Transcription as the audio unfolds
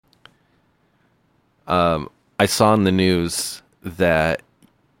I saw in the news that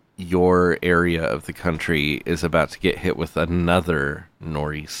your area of the country is about to get hit with another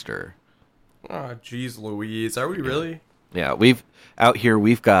nor'easter. Oh, geez, Louise. Are we really? Yeah, we've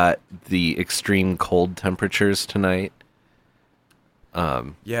got the extreme cold temperatures tonight.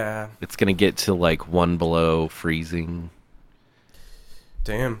 Yeah. It's going to get to like 1 below freezing.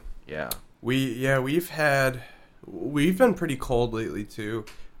 Damn. Yeah. We've been pretty cold lately too.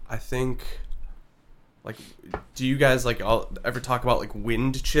 I think, like, do you guys ever talk about like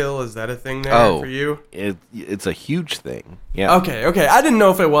wind chill? Is that a thing there for you? It's a huge thing. Yeah. Okay. I didn't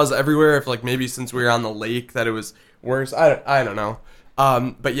know if it was everywhere. If like maybe since we were on the lake that it was worse. I don't know.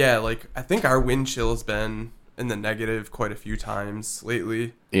 But yeah, like I think our wind chill has been in the negative quite a few times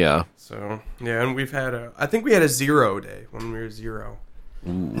lately. Yeah. So yeah, and I think we had a 0 day when we were 0.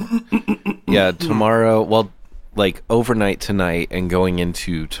 Ooh. Yeah, tomorrow, well, like overnight tonight and going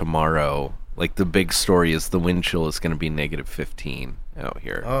into tomorrow, like the big story is the wind chill is going to be negative 15 out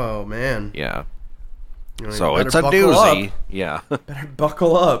here. Oh man. Yeah. You So it's a doozy. Up. Yeah. Better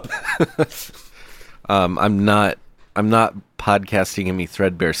buckle up. I'm not podcasting any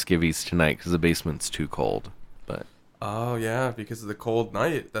threadbare skivvies tonight because the basement's too cold. But oh yeah, because of the cold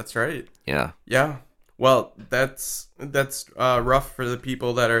night. That's right. Yeah. Yeah. Well, that's rough for the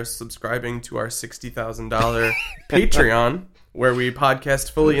people that are subscribing to our $60,000 Patreon, where we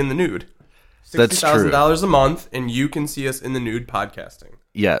podcast fully in the nude. $60,000 a month, and you can see us in the nude podcasting.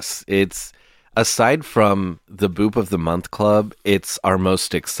 Yes, it's aside from the Boop of the Month Club, it's our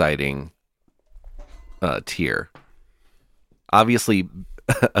most exciting tier. Obviously,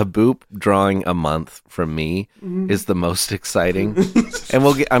 a boop drawing a month from me is the most exciting, and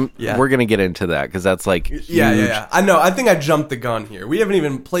we're gonna get into that because that's like huge. Yeah. I know. I think I jumped the gun here. We haven't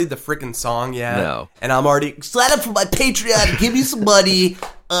even played the freaking song yet. No, and I'm already sign up for my Patreon. Give me some money.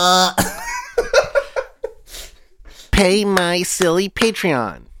 Pay my silly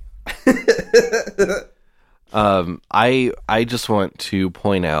Patreon. I just want to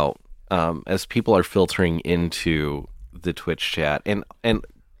point out, as people are filtering into the Twitch chat and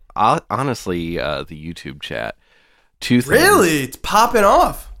honestly the YouTube chat, two things. Really, it's popping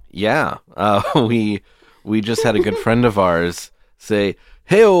off. Yeah, we just had a good friend of ours say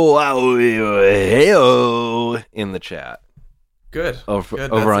hey-o in the chat. Good.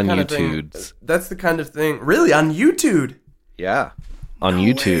 Over on YouTube. That's the kind of thing. Really, on YouTube? Yeah, on no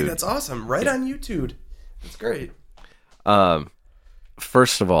YouTube. Way, that's awesome. Right on YouTube. That's great.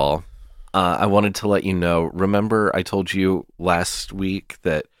 First of all, I wanted to let you know, remember I told you last week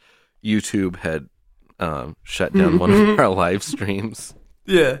that YouTube had shut down one of our live streams?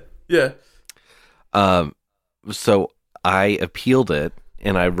 Yeah. So I appealed it,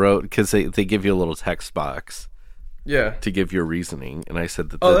 and I wrote, because they give you a little text box to give your reasoning, and I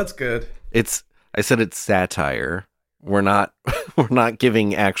said that that's good. I said it's satire. We're not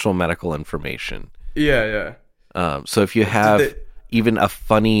giving actual medical information. Yeah. So if you have even a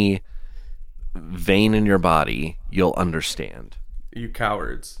funny vein in your body, you'll understand. You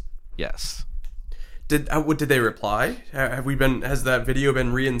cowards. Yes. Did they reply? Has that video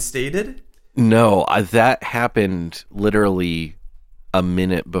been reinstated? No, that happened literally a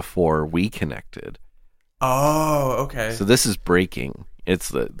minute before we connected. Oh, okay. So this is breaking. It's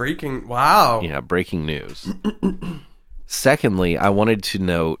the breaking. Wow. Yeah, breaking news. Secondly, I wanted to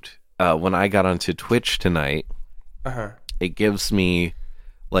note when I got onto Twitch tonight, it gives me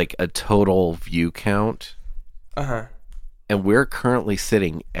like a total view count. And we're currently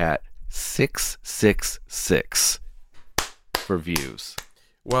sitting at 666 for views.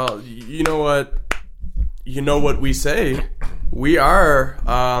 Well, you know what? You know what we say. We are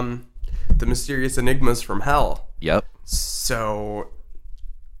the mysterious enigmas from hell. Yep. So,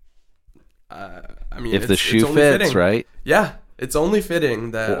 I mean, if the shoe fits, fitting. Right? Yeah. It's only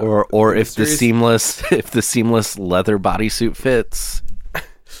fitting that, or if the seamless leather bodysuit fits,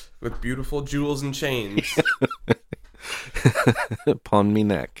 with beautiful jewels and chains upon me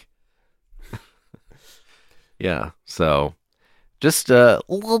neck. Yeah, so just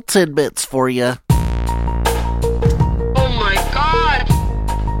little tidbits for you. Oh my God!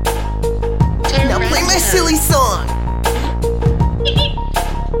 Now play my silly song.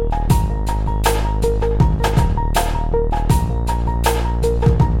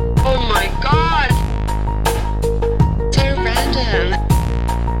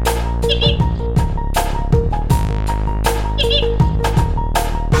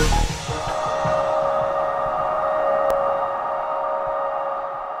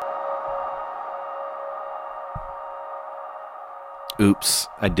 Oops,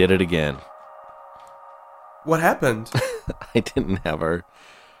 I did it again. What happened? I didn't have our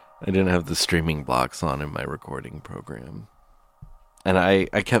I didn't have the streaming blocks on in my recording program. And I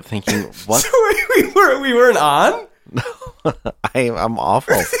kept thinking, what? So we weren't on? I'm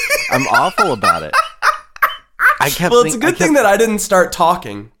awful. I'm awful about it. Well, it's a good thing that I didn't start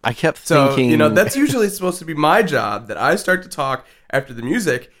talking. I kept thinking... that's usually supposed to be my job, that I start to talk after the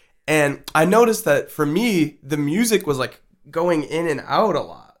music. And I noticed that for me, the music was like going in and out a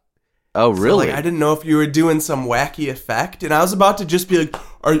lot. Oh, really? So, I didn't know if you were doing some wacky effect. And I was about to just be like,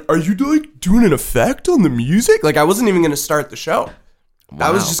 are you like doing an effect on the music? Like, I wasn't even going to start the show. Wow.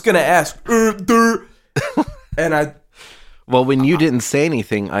 I was just going to ask. And I... Well, when you didn't say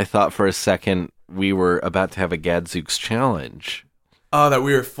anything, I thought for a second we were about to have a Gadzooks challenge. Oh, that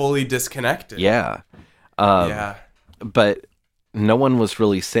we were fully disconnected. Yeah. Yeah. But no one was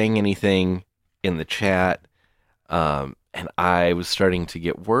really saying anything in the chat. And I was starting to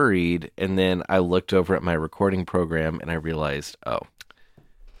get worried. And then I looked over at my recording program and I realized,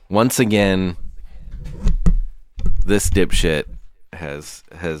 once again, this dipshit has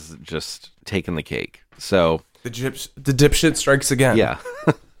just taken the cake. So the dipshit strikes again. Yeah.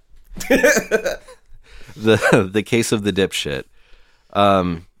 the case of the dipshit.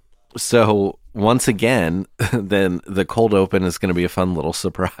 So once again, then the cold open is going to be a fun little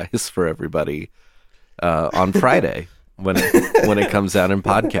surprise for everybody on Friday when it comes out in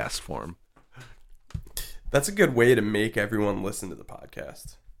podcast form. That's a good way to make everyone listen to the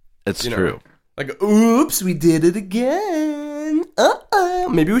podcast. It's true. Like, oops, we did it again.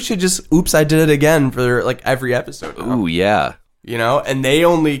 Maybe we should just, oops, I did it again for like every episode. Ooh, yeah. And they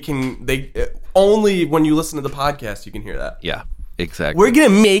only when you listen to the podcast, you can hear that. Yeah, exactly. We're going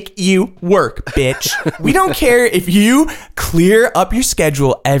to make you work, bitch. We don't care if you clear up your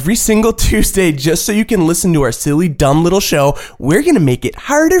schedule every single Tuesday just so you can listen to our silly, dumb little show. We're going to make it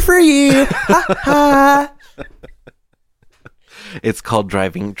harder for you. Ha ha. It's called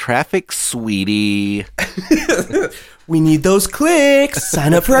driving traffic, sweetie. We need those clicks.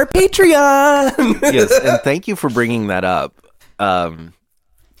 Sign up for our Patreon. Yes, and thank you for bringing that up. The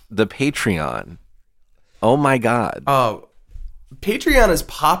Patreon. Oh my God. Oh, Patreon is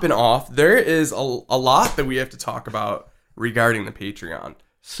popping off. There is a lot that we have to talk about regarding the Patreon.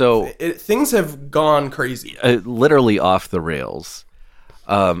 So things have gone crazy. Literally off the rails.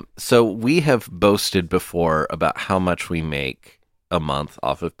 So we have boasted before about how much we make a month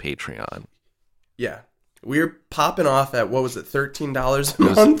off of Patreon. Yeah. We're popping off at, what was it, $13 a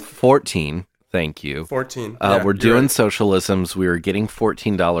month? 14. Thank you. 14. We're doing socialisms. We were getting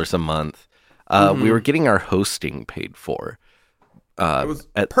 $14 a month. We were getting our hosting paid for. It was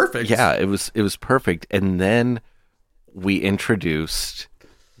perfect. Yeah, it was perfect. And then we introduced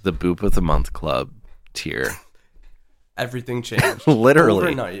the Boop of the Month Club tier. Everything changed. Literally.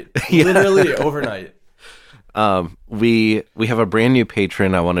 Overnight. Yeah. Literally overnight. We have a brand new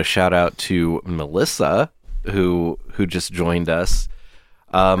patron. I want to shout out to Melissa, who just joined us.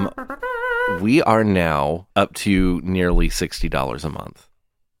 We are now up to nearly $60 a month.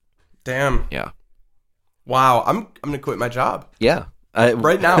 Damn. Yeah. Wow. I'm gonna quit my job. Yeah.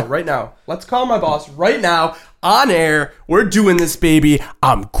 Right now. Let's call my boss right now on air. We're doing this, baby.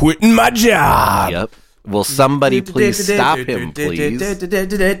 I'm quitting my job. Yep. Will somebody please stop him, please? I'm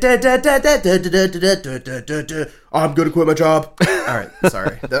gonna quit my job. All right,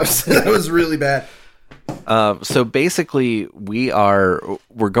 sorry. That was really bad. So basically, we're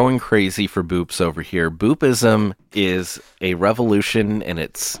going crazy for boops over here. Boopism is a revolution, and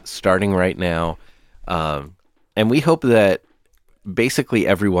it's starting right now. And we hope that basically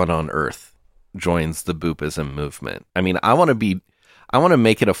everyone on Earth joins the boopism movement. I mean, I want to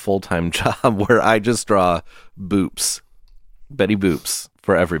make it a full-time job where I just draw boops, Betty Boops,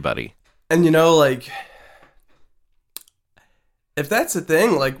 for everybody. And if that's the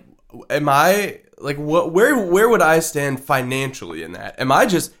thing, am I where would I stand financially in that? Am I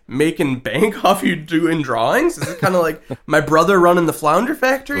just making bank off you doing drawings? Is it kind of like my brother running the Flounder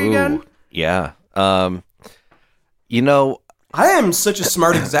Factory again? Yeah. I am such a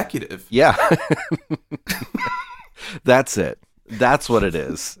smart executive. Yeah. That's it. That's what it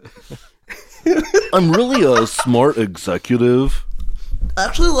is. I'm really a smart executive.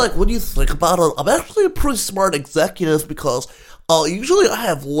 Actually, when you think about it, I'm actually a pretty smart executive because usually I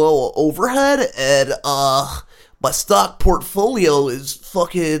have low overhead and my stock portfolio is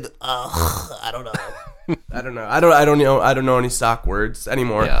fucking I don't know. I don't know any stock words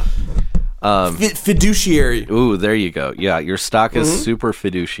anymore. Yeah. Fiduciary. Ooh, there you go. Yeah, your stock is super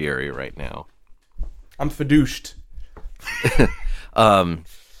fiduciary right now. I'm fiduced.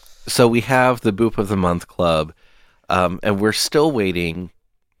 So we have the Boop of the Month Club, and we're still waiting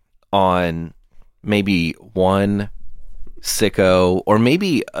on maybe one sicko, or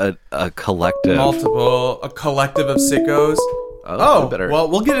maybe a collective. A collective of sickos. Oh, better. Well,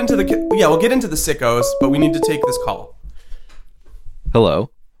 we'll get into the sickos, but we need to take this call.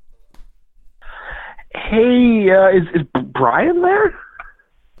 Hello. Hey, is Brian there?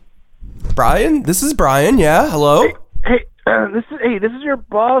 Brian? This is Brian. Yeah. Hello. Hey, this is your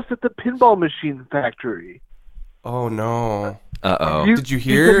boss at the pinball machine factory. Oh no. Uh-oh. Did you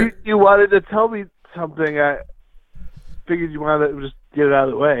hear? You wanted to tell me something. I figured you wanted to just get it out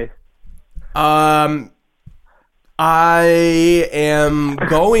of the way. I am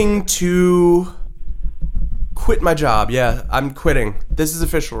going to quit my job. Yeah, I'm quitting. This is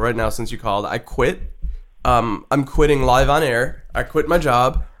official right now since you called. I quit. I'm quitting live on air. I quit my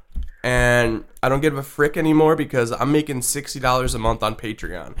job, and I don't give a frick anymore because I'm making $60 a month on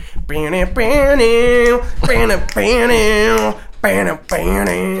Patreon.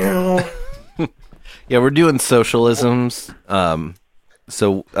 Yeah, we're doing socialisms.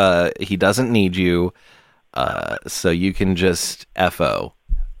 So he doesn't need you. So you can just FO.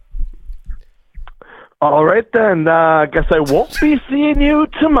 All right then. Guess I won't be seeing you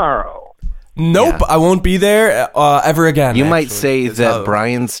tomorrow. Nope, Yeah. I won't be there ever again. You might actually. say That's that how-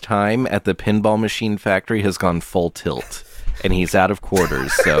 Brian's time at the pinball machine factory has gone full tilt, and he's out of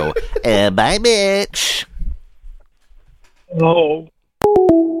quarters. So, bye, bitch. Oh.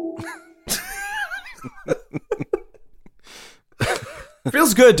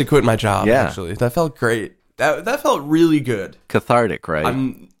 Feels good to quit my job. Yeah. Actually, that felt great. That felt really good. Cathartic, right?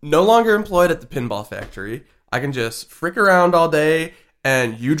 I'm no longer employed at the pinball factory. I can just frick around all day,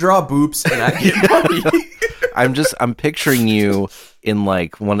 and you draw boops, and I get money. I'm picturing you in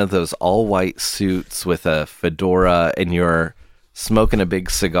like one of those all white suits with a fedora, and you're smoking a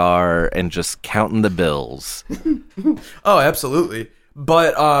big cigar and just counting the bills. Oh, absolutely.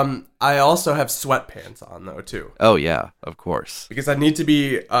 But I also have sweatpants on though too, Oh yeah, of course. because I need to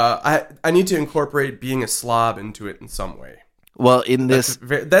be. I need to incorporate being a slob into it in some way. Well, in this,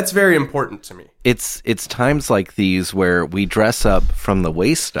 That's very important to me. it's times like these where we dress up from the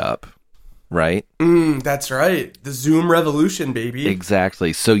waist up, right? That's right. The Zoom revolution, baby.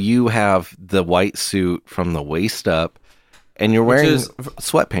 Exactly. So you have the white suit from the waist up, and you're wearing is-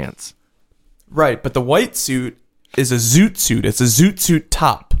 sweatpants. Right, but the white suit is a zoot suit. It's a zoot suit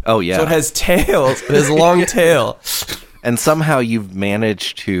top. Oh, yeah. So it has tails. It has a long tail. And somehow you've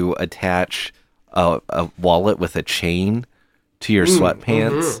managed to attach a wallet with a chain to your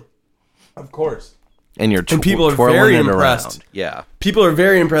sweatpants, Of course. and you're And people are twirling very it impressed. around. Yeah. People are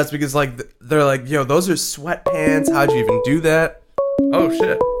very impressed because they're like, yo, those are sweatpants. How'd you even do that? Oh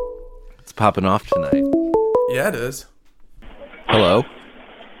shit. It's popping off tonight. Yeah, it is. Hello?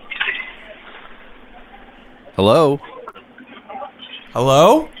 Hello?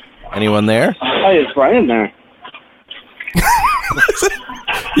 Hello? Anyone there? Hi, is Brian there?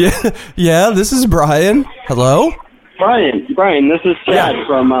 Yeah, this is Brian. Hello? Brian, this is Chad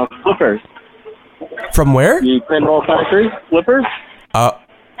from Flippers. From where? You pinball factory, Flippers? Oh.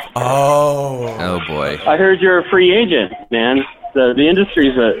 Oh boy. I heard you're a free agent, man. The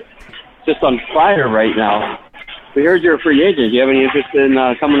industry's just on fire right now. We heard you're a free agent. Do you have any interest in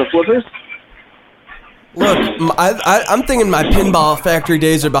coming to Flippers? Look, I'm thinking my pinball factory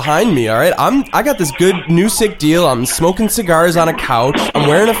days are behind me. All right, I got this good new sick deal. I'm smoking cigars on a couch. I'm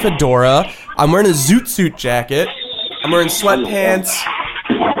wearing a fedora. I'm wearing a zoot suit jacket. I'm wearing sweatpants.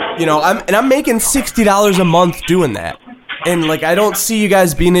 You know, I'm making $60 a month doing that. And like, I don't see you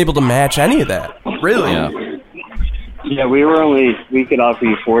guys being able to match any of that. Really? Yeah. Yeah, we could offer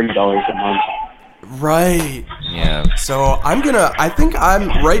you $40 a month. Right. Yeah. So I think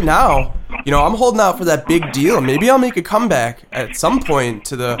I'm right now, you know, I'm holding out for that big deal. Maybe I'll make a comeback at some point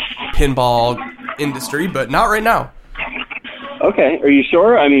to the pinball industry, but not right now. Okay, are you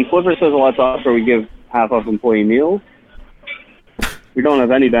sure? I mean, Flippers has a lot to offer. We give half off employee meals. We don't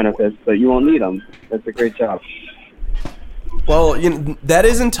have any benefits, but you won't need them. That's a great job. Well, you know, that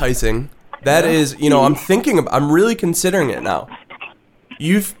is enticing. That is, you know, I'm really considering it now.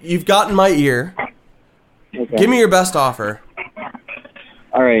 You've gotten my ear. Okay. Give me your best offer.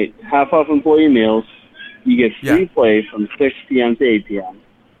 All right, half off employee meals. You get free Yeah. play from 6 p.m. to 8 p.m.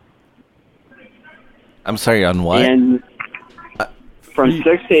 I'm sorry, on what? And from 6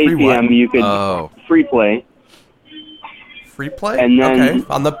 to 8 free p.m. what? you could Oh. free play. Free play? And then-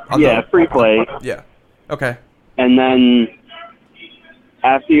 okay. On free play. Yeah. Okay. And then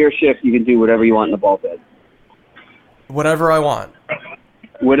after your shift, you can do whatever you want in the ball pit. Whatever I want.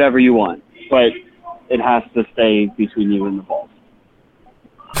 Whatever you want. But it has to stay between you and the balls.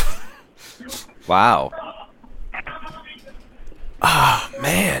 Wow.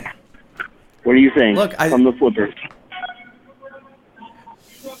 Man. What do you think? Look, From the Flippers.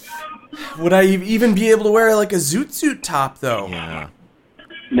 Would I even be able to wear like a zoot suit top though? Yeah.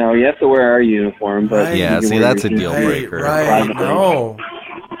 No, you have to wear our uniform, but Right. Yeah, you can see, wear that's your a deal suit. breaker. Right.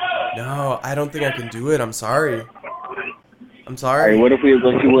 No, I don't think I can do it. I'm sorry. I'm All sorry. right, what if we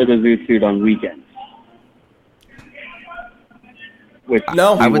let you wear the zoot suit on weekends? Which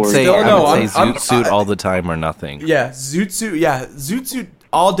No, I would say, Still I no, would say I'm- zoot suit all the time or nothing. Yeah, zoot suit. Yeah, zoot suit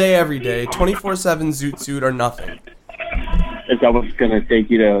all day, every day, 24/7 zoot suit or nothing. is that what's going to take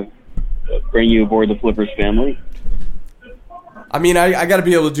you to bring you aboard the Flippers family? I mean, I got to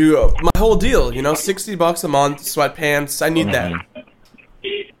be able to do my whole deal. You know, $60 a month, sweatpants. I need that.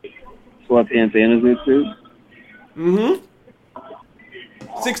 Sweatpants and a zoot suit? Mm-hmm.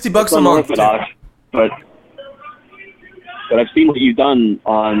 $60 It's a month. unorthodox, but I've seen what you've done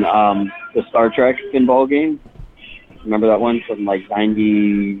on the Star Trek pinball game. Remember that one from like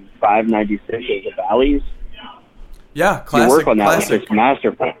 95, 96? It was the Valleys. Yeah, Your classic. work on that was classic. just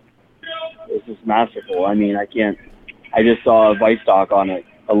masterful. It was just masterful. I mean, I just saw a Vice doc on it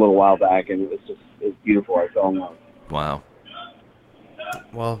a little while back, and it was beautiful. I fell in love. Wow.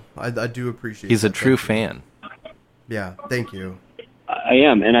 Well, I do appreciate. He's a that. true Thank you. fan. Yeah, thank you. I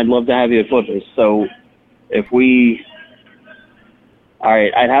am, and I'd love to have you at Flippers. So if we... All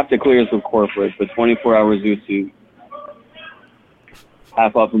right, I'd have to clear this with corporate, but 24-hour zoot suit,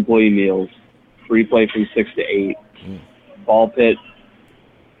 half-off employee meals, free play from 6 to 8, ball pit,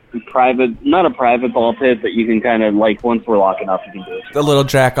 not a private ball pit, but you can kind of, like, once we're locking up, you can do it. The little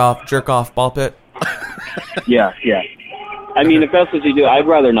jerk off ball pit. Yeah. I mean, if that's what you do, I'd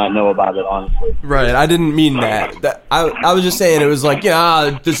rather not know about it, honestly. Right, I didn't mean that. I was just saying it was like,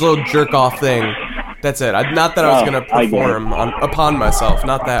 this little jerk off thing. That's it. Not that I was going to I get it. perform upon myself.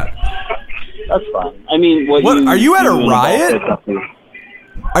 Not that. That's fine. I mean, What, are you at a do in riot? ball pit's up to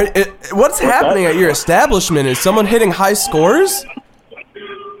you. What's happening at your establishment? Is someone hitting high scores?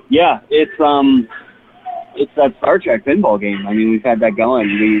 Yeah, it's that Star Trek pinball game. I mean, we've had that going.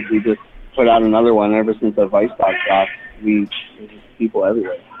 We just put out another one ever since the Vice Doc dropped. There's just people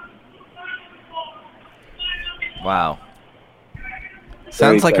everywhere. Wow.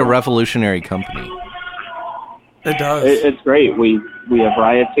 Sounds like a revolutionary company. It does. It's great. We have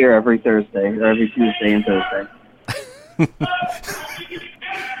riots here every Thursday, or every Tuesday and Thursday.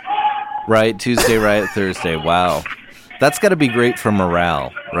 Right, Tuesday, Riot Thursday. Wow. That's got to be great for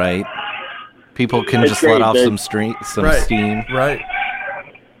morale, right? People can It's just great. let off They- some Right. steam. Right.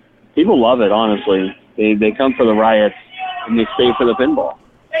 People love it, honestly. They come for the riots, and they stay for the pinball.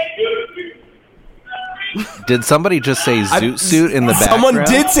 Did somebody just say zoot suit in the background? Someone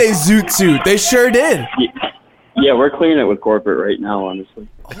did say zoot suit. They sure did. Yeah, we're clearing it with corporate right now, honestly.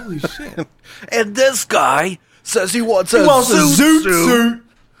 Holy shit. And this guy says he wants He wants a zoot suit.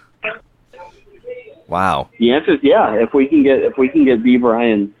 Wow. The answer is yeah. If we can get B.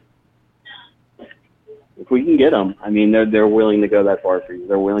 Brian, if we can get them, I mean, they're willing to go that far for you.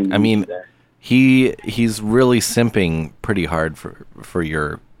 They're willing. To I mean, do that. he's really simping pretty hard for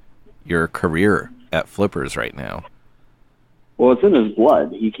your career at Flippers right now. Well, it's in his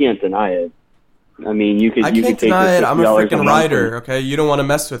blood. You can't deny it. I mean, you could. I you can't could take deny the it. I'm a $50 freaking month rider, okay? You don't want to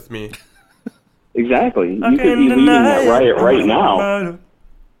mess with me. Exactly. You could be leading that riot right now.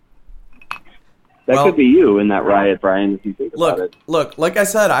 That Well, could be you in that riot, Brian, if you think about it. Look, like I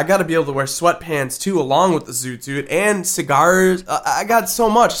said, I got to be able to wear sweatpants too, along with the zoot suit and cigars. I got so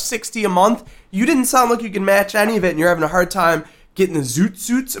much, $60 a month. You didn't sound like you can match any of it, and you're having a hard time getting the zoot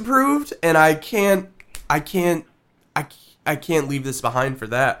suits approved. And I can't leave this behind for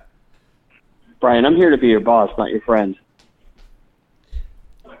that. Brian, I'm here to be your boss, not your friend.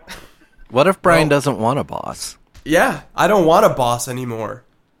 What if Brian doesn't want a boss? Yeah, I don't want a boss anymore.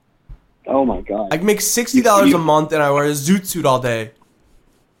 Oh my God. I can make $60 a month, and I wear a zoot suit all day.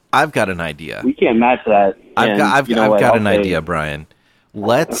 I've got an idea. We can't match that. I've and got I'll an say- idea, Brian.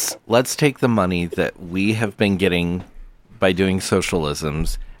 Let's take the money that we have been getting by doing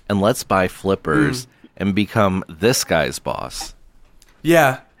socialisms and let's buy Flippers and become this guy's boss.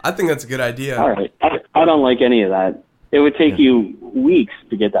 Yeah, I think that's a good idea. All right. I don't like any of that. It would take you weeks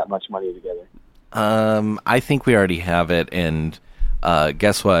to get that much money together. I think we already have it, and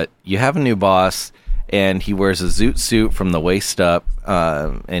guess what? You have a new boss, and he wears a zoot suit from the waist up,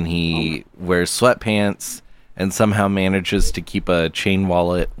 and he wears sweatpants, and somehow manages to keep a chain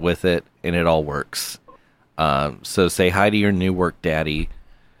wallet with it, and it all works. So say hi to your new work daddy.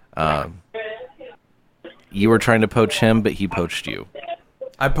 You were trying to poach him, but he poached you.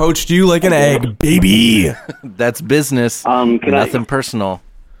 I poached you like an egg, baby. That's business. Nothing personal.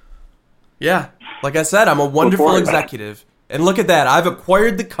 Yeah, like I said, I'm a wonderful Before- executive. And look at that, I've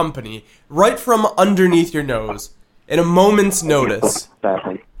acquired the company right from underneath your nose in a moment's notice.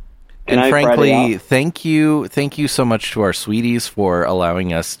 Exactly. And night, frankly, Friday thank you so much to our sweeties for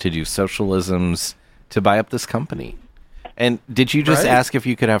allowing us to do socialisms to buy up this company. And did you just ask if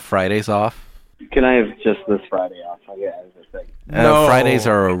you could have Fridays off? Can I have just this Friday off? Yeah, as a thing. No. Fridays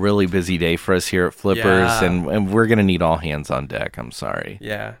are a really busy day for us here at Flippers, Yeah. and we're going to need all hands on deck. I'm sorry.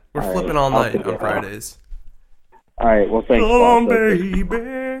 Yeah, we're All flipping right, all I'll night take on it. Fridays. All right. Well, thanks. Come on, boss. baby,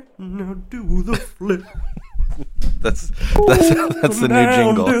 now do the flip. That's the new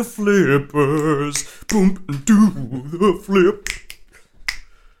Down jingle. the flippers, boom, do the flip.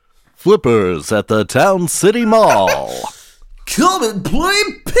 Flippers at the Town City Mall. Come and play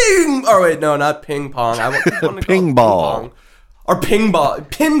Ping. Oh wait, no, not ping pong. I want to call it Ping ball. ping pong. Or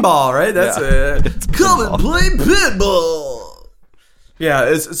pinball, right? That's it. Come and play pinball.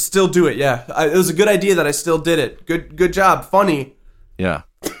 Yeah, still do it. Yeah, it was a good idea that I still did it. Good job. Funny. Yeah.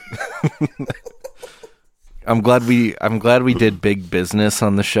 I'm glad we did big business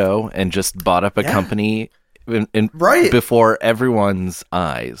on the show and just bought up a company Right. before everyone's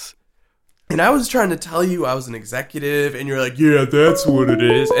eyes. And I was trying to tell you I was an executive, and you're like, yeah, that's what it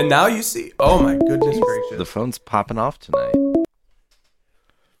is. And now you see, oh my goodness gracious. The phone's popping off tonight.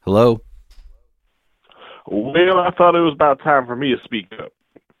 Hello? Well, I thought it was about time for me to speak up.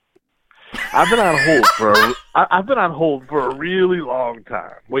 I've been on hold for a really long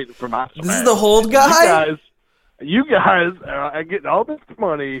time, waiting for my This is the hold guy? You guys are getting all this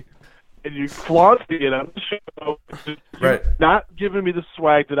money, and you flaunting it on the show, Right. not giving me the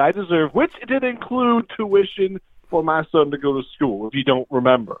swag that I deserve, which did include tuition for my son to go to school, if you don't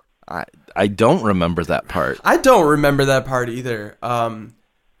remember. I don't remember that part. I don't remember that part either.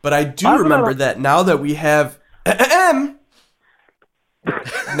 But I do I'm remember not- that now that we have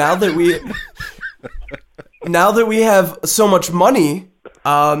now that we have so much money,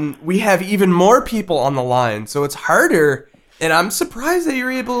 we have even more people on the line, so it's harder. And I'm surprised that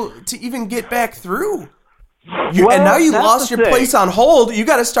you're able to even get back through. And now you that's lost the your thing. place on hold. You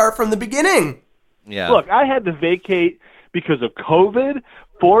got to start from the beginning. Yeah. Look, I had to vacate because of COVID,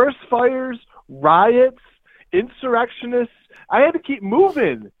 forest fires, riots, insurrectionists. I had to keep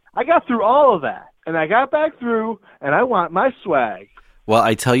moving. I got through all of that, and I got back through, and I want my swag. Well,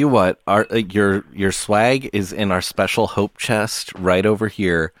 I tell you what, your swag is in our special hope chest right over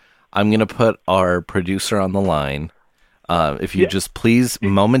here. I'm going to put our producer on the line. If you just please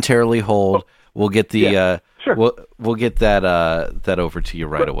momentarily hold, we'll get the sure. we'll get that over to you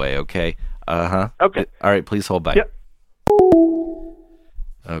right away, okay? Okay. All right, please hold by. Yep.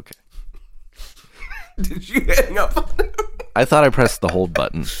 Okay. Did you hang up on him? I thought I pressed the hold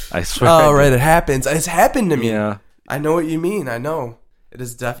button. I swear. Oh, I did. right, it happens. It's happened to me. Yeah. I know what you mean. I know. It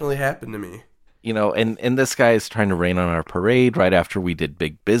has definitely happened to me. You know, and this guy is trying to rain on our parade right after we did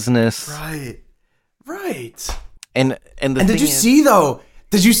big business. Right. Right. And the And thing did you is- see though?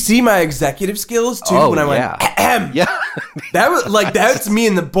 Did you see my executive skills too Oh, when I went yeah. ahem? Yeah. That was like that's me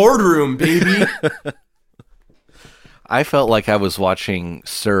in the boardroom, baby. I felt like I was watching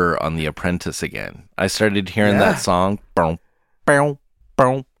Sir on The Apprentice again. I started hearing Yeah. that song. Boom, boom,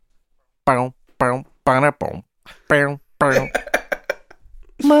 boom, boom, boom, boom, boom, boom, boom.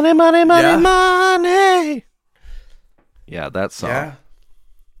 Money, money, money, Yeah. money. Yeah, that song. Yeah.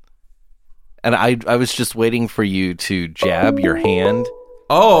 And I was just waiting for you to jab your hand.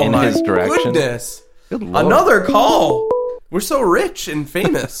 Oh In my his direction. goodness. Good Lord. Another call. We're so rich and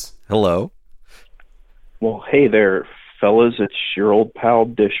famous. Hello. Well, hey there, fellas. It's your old pal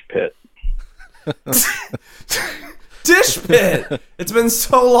Dish Pit. Dish Pit. It's been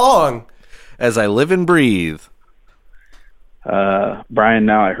so long. As I live and breathe. Brian,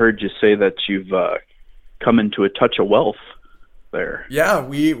 now I heard you say that you've come into a touch of wealth there. Yeah,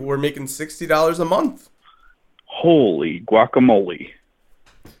 we're making $60 a month. Holy guacamole.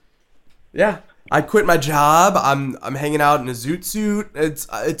 Yeah. I quit my job. I'm hanging out in a zoot suit. It's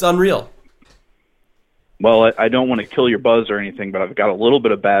unreal. Well, I don't want to kill your buzz or anything, but I've got a little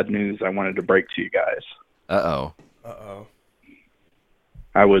bit of bad news I wanted to break to you guys. Uh-oh. Uh-oh.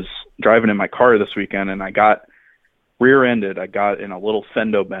 I was driving in my car this weekend, and I got rear-ended. I got in a little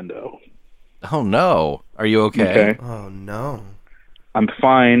fendo bendo. Oh, no. Are you okay? Okay. Oh no. I'm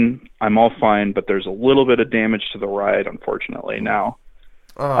fine. I'm all fine, but there's a little bit of damage to the ride, unfortunately. Now,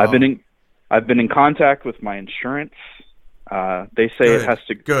 Oh. I've been in contact with my insurance. They say Good. it has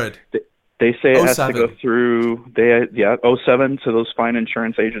to. Good. They say it has to 07. go through. 07 to those fine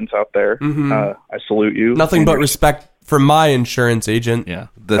insurance agents out there. Mhm. I salute you. Nothing And but your- respect for my insurance agent. Yeah.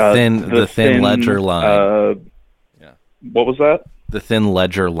 The thin ledger line. Yeah. What was that? The thin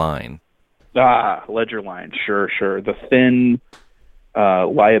ledger line. Ledger line. Sure. The thin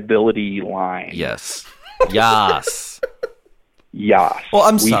liability line. Yes. Yes. Yas. Well,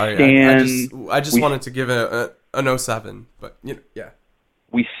 I'm We sorry. I just wanted to give an 07, but yeah.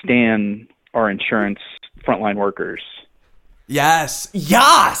 We stan our insurance frontline workers. Yes.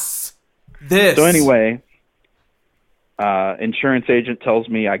 This. So anyway, insurance agent tells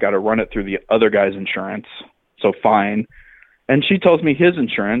me I got to run it through the other guy's insurance. So fine. And she tells me his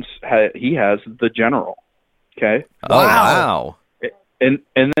insurance, he has the General. Okay. Oh, wow. And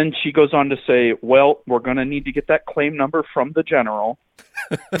then she goes on to say, well, we're going to need to get that claim number from the General.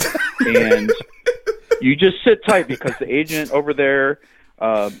 And you just sit tight because the agent over there,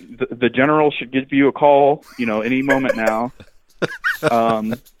 the General should give you a call, any moment now.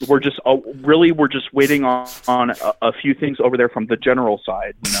 We're just waiting on a few things over there from the General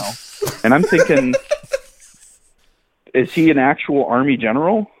side, And I'm thinking, is he an actual Army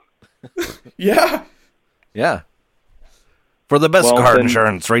general? Yeah. Yeah. For the best car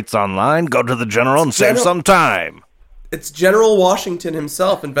insurance rates online, go to the General and save some time. It's General Washington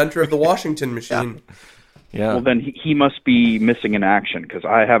himself, inventor of the Washington machine. Yeah. Well, then he must be missing in action because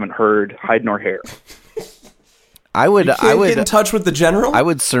I haven't heard hide nor hair. I would get in touch with the General. I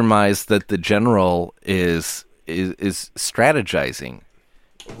would surmise that the General is strategizing.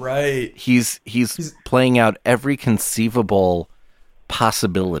 Right. He's playing out every conceivable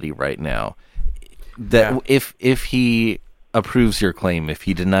possibility right now. That if he approves your claim, if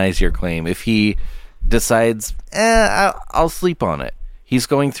he denies your claim, if he decides, I'll sleep on it. He's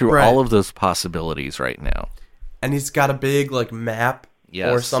going through all of those possibilities right now. And he's got a big map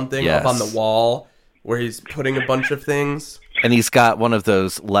or something up on the wall where he's putting a bunch of things. And he's got one of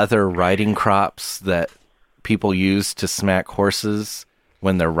those leather riding crops that people use to smack horses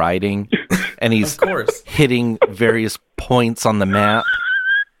when they're riding. And he's hitting various points on the map.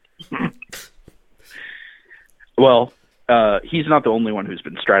 Well, he's not the only one who's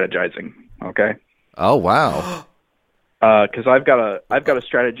been strategizing, okay? Oh, wow. Because I've got a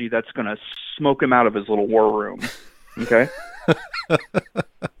strategy that's going to smoke him out of his little war room, okay?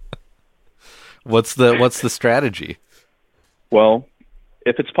 What's the strategy? Well,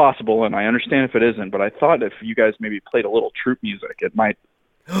 if it's possible, and I understand if it isn't, but I thought if you guys maybe played a little troop music, it might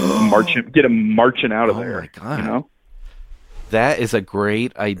get him marching out of there. Oh my God. That is a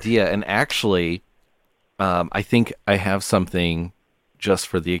great idea, and actually, I think I have something just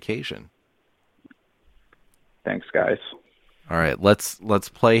for the occasion. Thanks, guys. All right, let's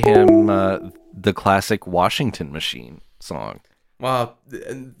play him the classic Washington Machine song. Wow,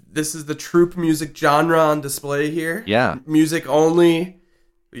 this is the troop music genre on display here. Yeah, music only,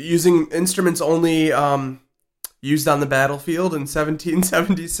 using instruments only used on the battlefield in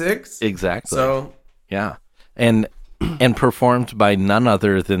 1776. Exactly. So yeah, and performed by none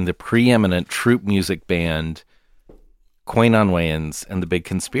other than the preeminent troop music band Quanon Wayans and the Big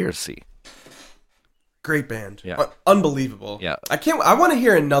Conspiracy. Great band. Yeah. Unbelievable. Yeah. I want to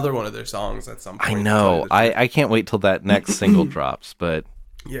hear another one of their songs at some point. I know. I can't wait till that next single drops, but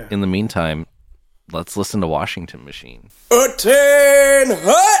in the meantime, let's listen to Washington Machine.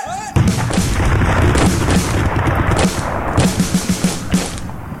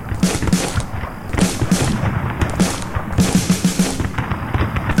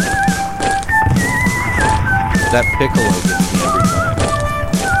 That piccolo gets me every time.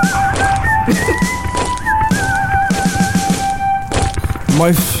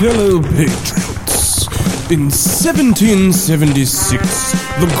 My fellow patriots, in 1776,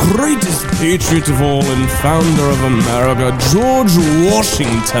 the greatest patriot of all and founder of America, George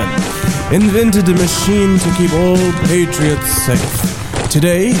Washington, invented a machine to keep all patriots safe.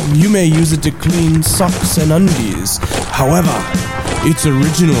 Today, you may use it to clean socks and undies. However, its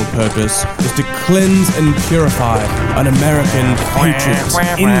original purpose was to cleanse and purify an American patriot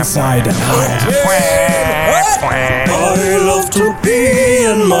inside and out. I love to be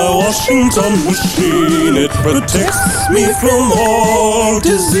in my Washington machine. It protects me from all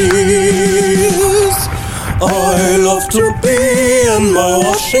disease. I love to be in my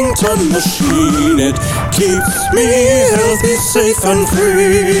Washington machine. It keeps me healthy, safe, and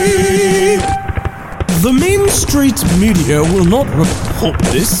free. The Main Street media will not report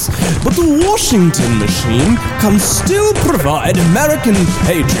this, but the Washington Machine can still provide American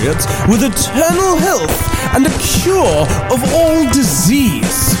patriots with eternal health and a cure of all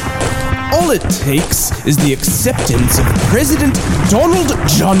disease. All it takes is the acceptance of President Donald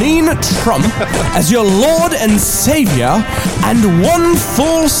Johnine Trump as your Lord and Savior and one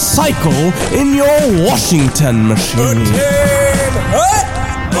full cycle in your Washington Machine.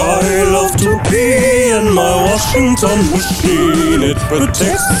 I love to be in my Washington machine. It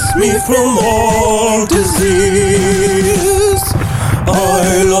protects me from all disease.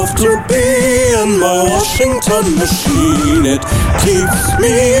 I love to be in my Washington machine. It keeps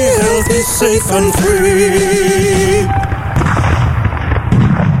me healthy, safe, and free.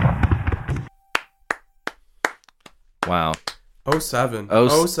 Wow. 07.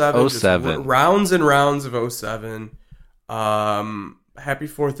 Oh, 07. just 07. Rounds and rounds of 07. Happy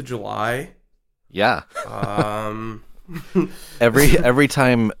 4th of July. Yeah. Um, Every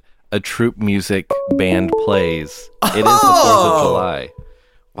time a troop music band plays, it is the 4th of July.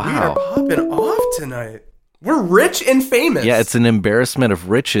 We are Wow. popping off tonight. We're rich and famous. Yeah, it's an embarrassment of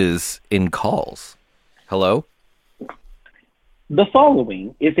riches in calls. Hello? The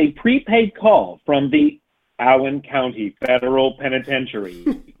following is a prepaid call from the Allen County Federal Penitentiary.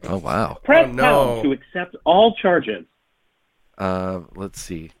 Oh, wow. Press Oh, no. pound to accept all charges. Let's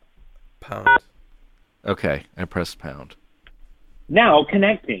see. Pound. Okay, I pressed pound. Now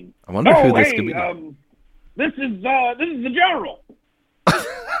connecting. I wonder who this could be. This is the general.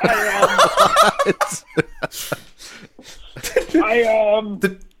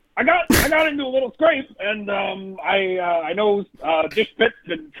 I got into a little scrape, and I know Dish Pitt's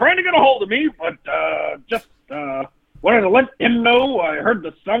been trying to get a hold of me, but just wanted to let him know I heard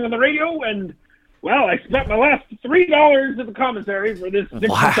the song on the radio, and well, I spent my last $3 at the commissary for this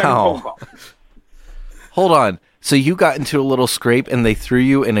 60-second phone call. Hold on. So you got into a little scrape and they threw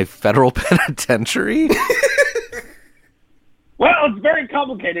you in a federal penitentiary? Well, it's very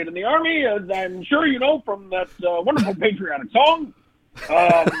complicated in the Army, as I'm sure you know from that wonderful patriotic song.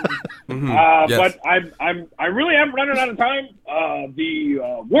 Yes. But I really am running out of time. The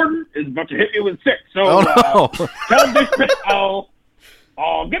warden is about to hit me with sick, so tell him this bit.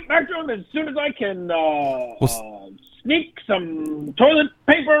 I'll get back to him as soon as I can. Sneak some toilet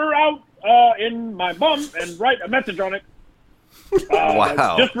paper out in my bum and write a message on it.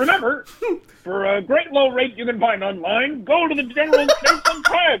 Wow. Just remember, for a great low rate you can find online, go to the General Station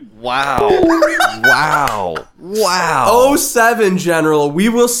Tag. Wow. Wow. 07, General. We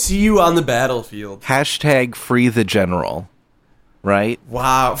will see you on the battlefield. Hashtag free the general. Right?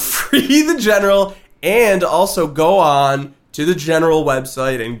 Wow. Free the General. And also go on to the General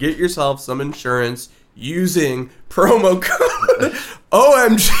website and get yourself some insurance using promo code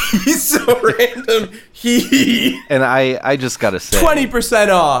OMG so random he. And I just gotta say 20%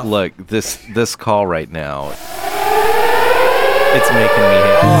 off. Look, this call right now, it's making me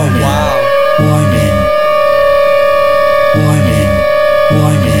happy. Oh, wow. Warning.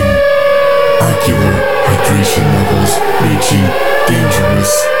 Ocular hydration levels reaching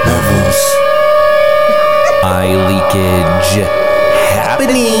dangerous levels. Eye leakage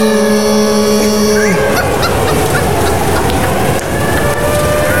happening.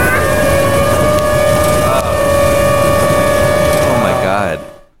 Oh my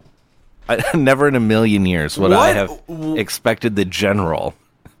God. Never in a million years would I have expected the general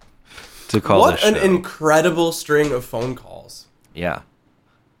to call this show. What an incredible string of phone calls. Yeah.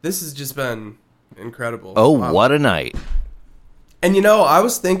 This has just been incredible. Oh, Wow. what a night. And you know, I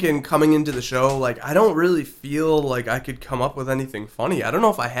was thinking coming into the show, like, I don't really feel like I could come up with anything funny. I don't know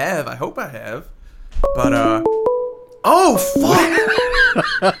if I have. I hope I have. But, oh,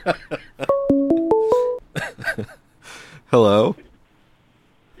 fuck! Hello?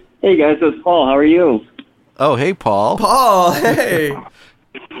 Hey guys, it's Paul. How are you? Oh, hey, Paul. Paul, hey!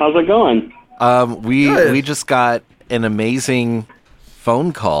 How's it going? We just got an amazing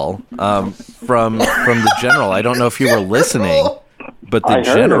phone call from the general. I don't know if you were listening, but the I heard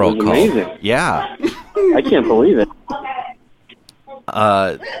general it was called. amazing. Yeah. I can't believe it.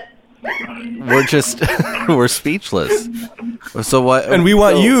 We're speakless. So what? And we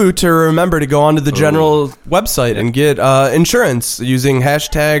want you to remember to go onto the general website and get insurance using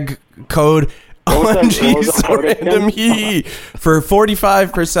hashtag code OMG so random he for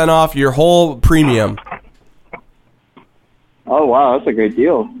 45% off your whole premium. Oh wow, that's a great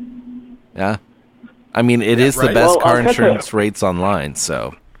deal. Yeah. I mean, it is the right. best Well, car I'll cut insurance rates online.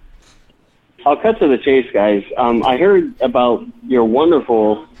 So I'll cut to the chase, guys. I heard about your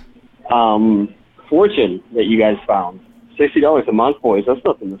wonderful fortune that you guys found. $60 a month, boys. That's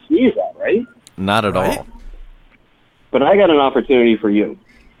nothing to sneeze at, right? not at Right? all. But I got an opportunity for you.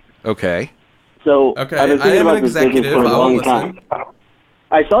 Okay. So Okay, I've been I thinking am about an this business executive. for a I will long listen. time.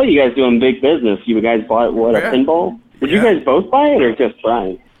 I saw you guys doing big business. You guys bought, what, Yeah. a pinball? Did Yeah. you guys both buy it or just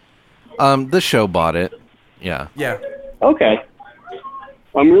Brian? The show bought it. Yeah. Yeah. Okay.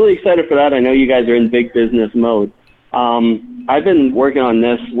 I'm really excited for that. I know you guys are in big business mode. I've been working on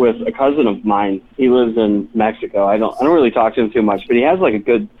this with a cousin of mine. He lives in Mexico. I don't really talk to him too much, but he has like a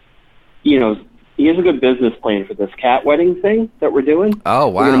good, he has a good business plan for this cat wedding thing that we're doing. Oh,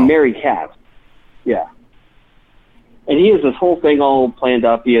 We're wow. gonna marry cats. Yeah. And he has this whole thing all planned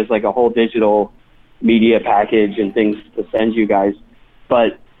up. He has like a whole digital media package and things to send you guys.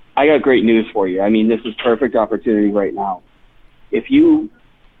 But I got great news for you. I mean, this is perfect opportunity right now. If you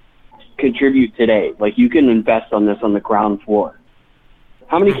contribute today, like you can invest on this on the ground floor.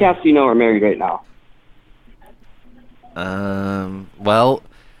 How many cats do you know are married right now?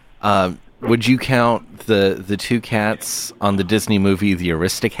 Would you count the two cats on the Disney movie The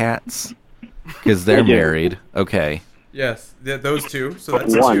Aristocats? Because they're married. Okay. Yes, those two. So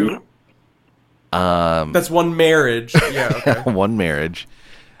that's one. two. That's one marriage. Yeah. Okay. One marriage.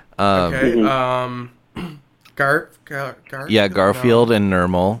 Okay. Yeah, Garfield and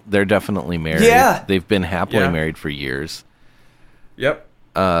Nermal. They're definitely married. Yeah. They've been happily married for years. Yep.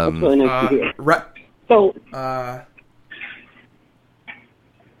 That's really nice to hear. So,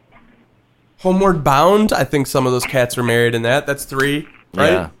 Homeward Bound, I think some of those cats are married in that. That's 3,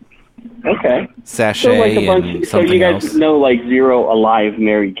 right? Yeah. Okay. Sachet So like a and bunch. So something you guys else. know like 0 alive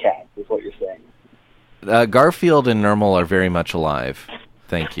married cats is what you're saying. Garfield and Nermal are very much alive.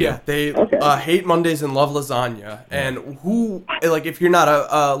 Thank you. Yeah, they hate Mondays and love lasagna. And if you're not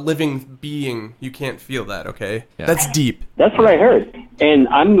a living being, you can't feel that, okay? Yeah. That's deep. That's what I heard. And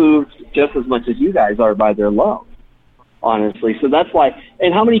I'm moved just as much as you guys are by their love, honestly. So that's why.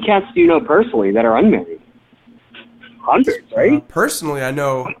 And how many cats do you know personally that are unmarried? Hundreds, right? Personally, I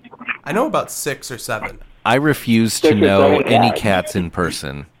know about 6 or 7. I refuse to 6 or know 7 any cats. cats in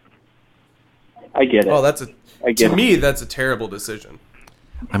person. I get it. Oh, to me, that's a terrible decision.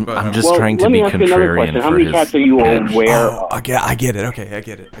 I'm just trying to let be me ask you another question. contrarian How for many his cats are you pitch. aware Oh, of? I get it. Okay, I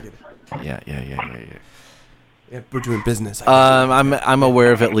get it. Yeah. Yeah, we're doing business. I'm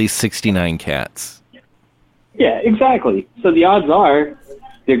aware of at least 69 cats. Yeah, exactly. So the odds are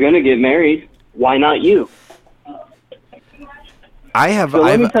they're going to get married. Why not you? I have So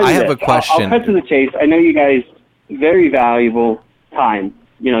let me tell you a this. question. I'll cut to the chase. I know you guys very valuable time.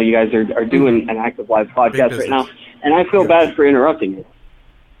 You know, you guys are doing an active live podcast right now, and I feel bad for interrupting you.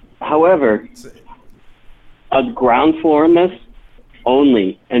 However, a ground floor in this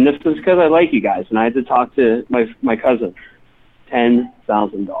only, and this is because I like you guys, and I had to talk to my cousin.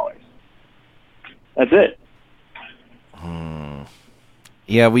 $10,000. That's it.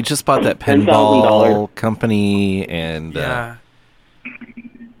 Yeah, we just bought that pinball company, and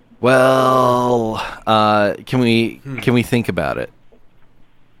can we think about it?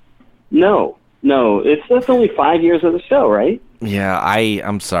 No, that's only 5 years of the show, right? Yeah,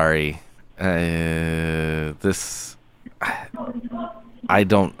 I'm sorry. I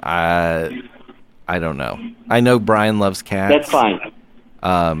don't know. I know Brian loves cats. That's fine.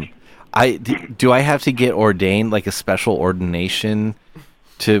 Do I have to get ordained, like a special ordination,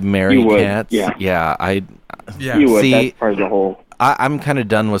 to marry You would, cats? yeah. Yeah. You would. See, That's part of the whole. I'm kind of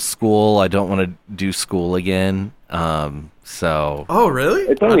done with school. I don't want to do school again. So. Oh, really?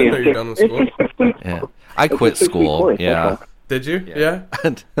 It's I only didn't know you're done with school. Yeah. I quit It's a 6-week school. course, Yeah. that's all. Did you? Yeah.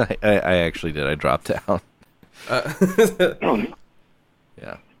 I actually did. I dropped out. Oh,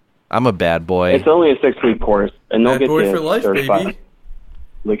 Yeah. I'm a bad boy. it's only a 6-week course, and they'll Bad get boy you for life, certified. baby.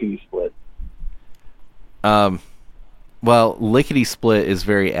 Lickety split. Well, lickety split is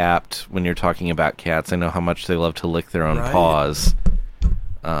very apt when you're talking about cats. I know how much they love to lick their own Right. paws.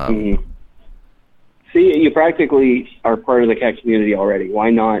 See, you practically are part of the cat community already.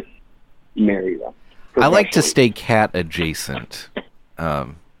 Why not marry them? I like to professionally? stay cat adjacent.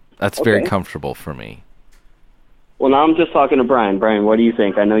 That's very Okay. comfortable for me. Well, now I'm just talking to Brian. Brian, what do you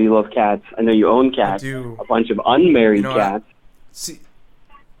think? I know you love cats. I know you own cats. do. A bunch of unmarried You know, cats. See,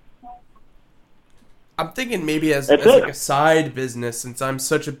 I'm thinking maybe as That's like it. a side business, since I'm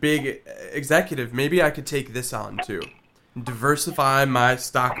such a big executive, maybe I could take this on too. Diversify my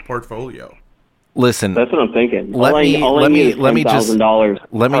stock portfolio. Listen, That's what I'm thinking. Let me just say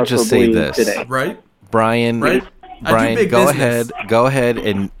 $10,000 this. today. Right? Brian, Right? I do Brian, big go business. ahead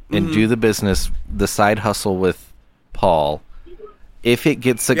and do the business, the side hustle with Paul. If it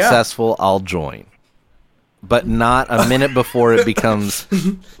gets successful, I'll join. But not a minute before it becomes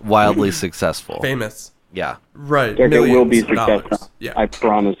wildly successful. Famous. Yeah. Right. Derek, it will be Millions of dollars. successful. Yeah. I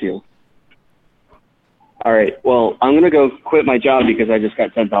promise you. All right. Well, I'm gonna go quit my job because I just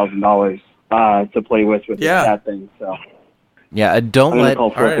got $10,000 to play with this cat thing. So Yeah, don't I'm gonna let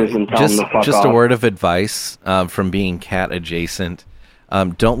call Flippers and tell just them to fuck just a off. word of advice from being cat adjacent.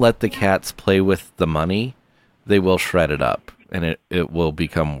 Don't let the cats play with the money. They will shred it up, and it will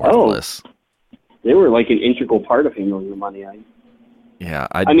become worthless. They were like an integral part of handling the money. Yeah,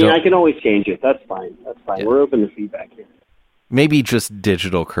 I mean, don't- I can always change it. That's fine. Yeah. We're open to feedback here. maybe just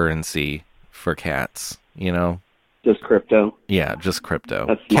digital currency for cats. You know, Just crypto. Yeah, just crypto.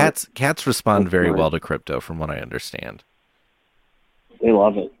 That's smart. Cats respond That's very smart. well to crypto, from what I understand. They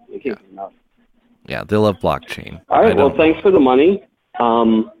love it. They can't get enough. Yeah, they love blockchain. All right. Well, thanks for the money.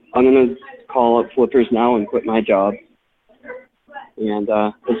 I'm gonna call up Flippers now and quit my job. And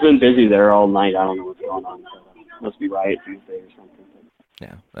it's been busy there all night. I don't know what's going on. So must be Riot Tuesday or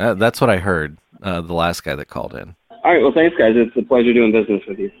something. Yeah, that's what I heard. The last guy that called in. All right. Well, thanks, guys. It's a pleasure doing business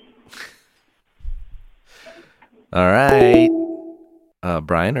with you. All right.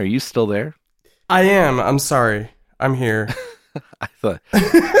 Brian, are you still there? I am. I'm sorry. I'm here. I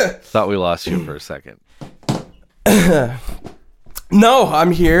thought we lost you for a second. No,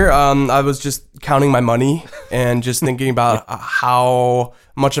 I'm here. I was just counting my money and just thinking about how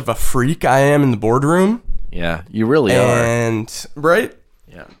much of a freak I am in the boardroom. Yeah, you really are. And right?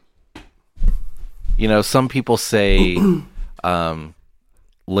 Yeah. You know, some people say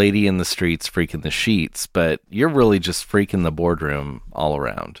lady in the streets, freak in the sheets, but you're really just freaking the boardroom all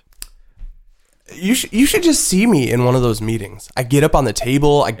around. You should just see me in one of those meetings. I get up on the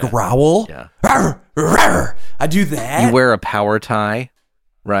table, I growl. Yeah. Rawr, rawr. I do that. You wear a power tie,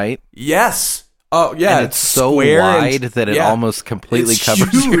 right? Yes. Oh, yeah. And it's so square wide that it almost completely It's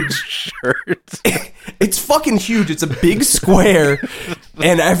covers your huge. shirt. It's fucking huge. It's a big square.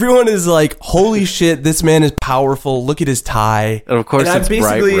 And everyone is like, holy shit, this man is powerful. Look at his tie. And of course, and it's I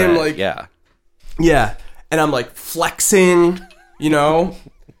basically bright red. am like, yeah. Yeah. And I'm like flexing, you know?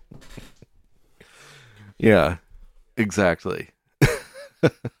 Yeah, exactly.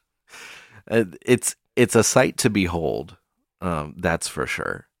 It's a sight to behold. That's for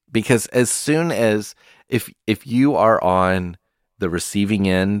sure. Because as soon as if you are on the receiving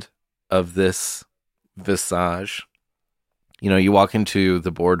end of this visage, you know, you walk into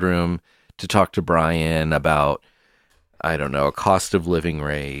the boardroom to talk to Brian about, I don't know, a cost of living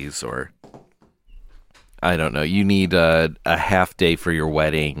raise, or I don't know, you need a half day for your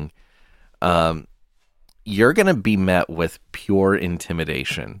wedding. You're going to be met with pure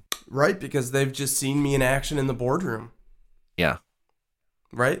intimidation. Right, because they've just seen me in action in the boardroom. Yeah.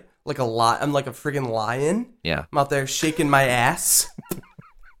 Right? Like I'm like a friggin' lion. Yeah. I'm out there shaking my ass,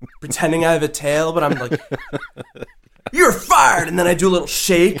 pretending I have a tail, but I'm like, you're fired! And then I do a little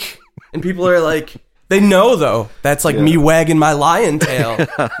shake, and people are like, they know, though. That's like me wagging my lion tail.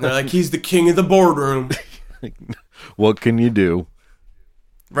 And they're like, he's the king of the boardroom. What can you do?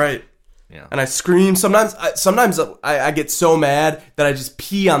 Right. Yeah. And I scream. Sometimes I get so mad that I just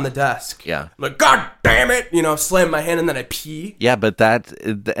pee on the desk. Yeah. I'm like, God damn it! You know, slam my hand and then I pee. Yeah, but that's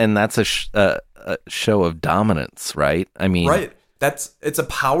a show of dominance, right? I mean, right. It's a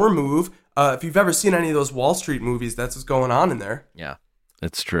power move. If you've ever seen any of those Wall Street movies, that's what's going on in there. Yeah,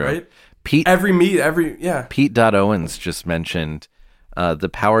 it's true. Right. Pete Owens just mentioned the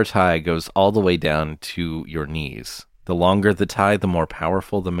power tie goes all the way down to your knees. The longer the tie, the more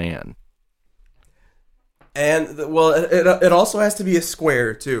powerful the man. And it also has to be a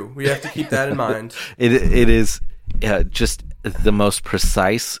square too. We have to keep that in mind. It is just the most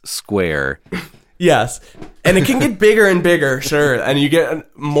precise square. Yes, and it can get bigger and bigger, sure, and you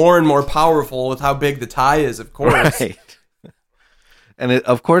get more and more powerful with how big the tie is, of course. Right. And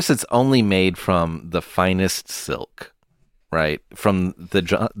of course, it's only made from the finest silk, right? From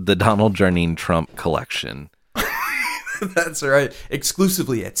the Donald Jardine Trump collection. That's right.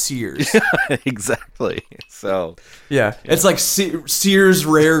 Exclusively at Sears. Exactly. So yeah, it's like Sears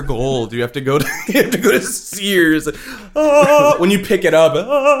rare gold. You have to go to Sears when you pick it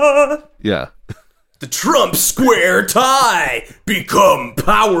up. Yeah. The Trump square tie become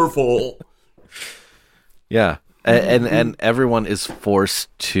powerful. Yeah, and everyone is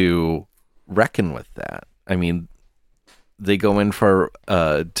forced to reckon with that. I mean, they go in for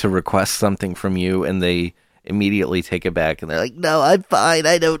to request something from you, and they immediately take it back, and they're like, "No, I'm fine.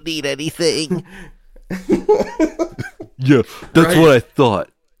 I don't need anything." Yeah, that's what I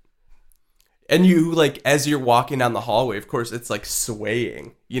thought. And you, like, as you're walking down the hallway, of course, it's like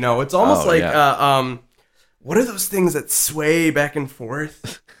swaying. You know, it's almost what are those things that sway back and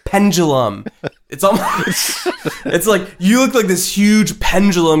forth? Pendulum. It's almost, it's like you look like this huge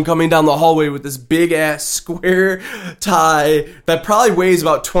pendulum coming down the hallway with this big ass square tie that probably weighs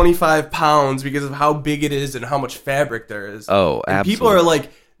about 25 pounds because of how big it is and how much fabric there is. Oh, and absolutely. people are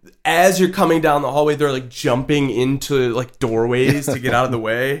like, as you're coming down the hallway, they're like jumping into like doorways to get out of the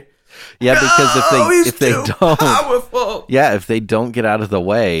way. Yeah, because if they don't, powerful. Yeah, if they don't get out of the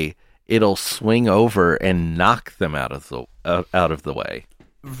way, it'll swing over and knock them out of the way.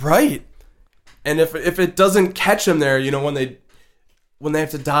 Right. And if it doesn't catch them there, you know, when they when they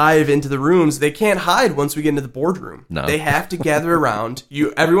have to dive into the rooms, they can't hide once we get into the boardroom. No. They have to gather around.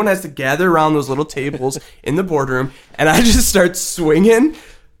 Everyone has to gather around those little tables in the boardroom, and I just start swinging,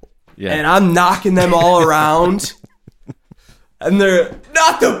 and I'm knocking them all around. And they're,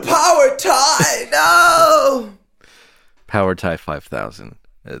 not the power tie, no! Power Tie 5000.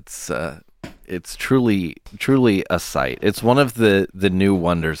 It's truly a sight. It's one of the new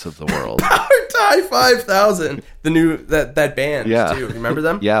wonders of the world. Power Tie 5000, the new that band too. Remember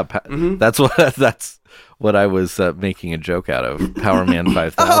them? Yeah, that's what I was making a joke out of. Power Man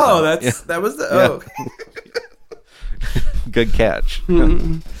 5000. Oh, that was the Good catch.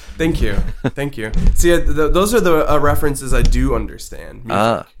 Thank you. See, those are the references I do understand.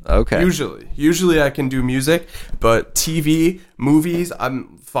 Music. Okay. Usually I can do music, but TV, movies,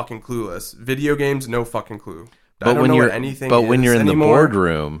 I'm fucking clueless. Video games, no fucking clue. But when you're in the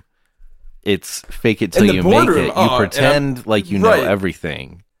boardroom, it's fake it till you make it. You pretend like you know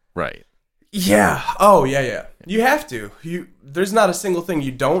everything. Right. Yeah. Oh, yeah. You have to. There's not a single thing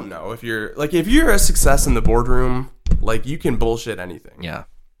you don't know. If you're a success in the boardroom, like you can bullshit anything. Yeah.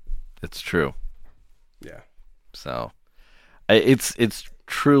 It's true. Yeah. So it's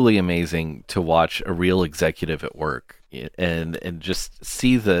truly amazing to watch a real executive at work and just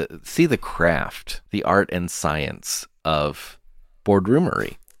see the craft, the art and science of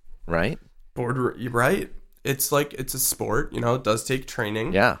boardroomery, right? Right. It's like, it's a sport, it does take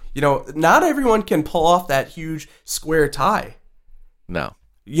training. Yeah. Not everyone can pull off that huge square tie. No.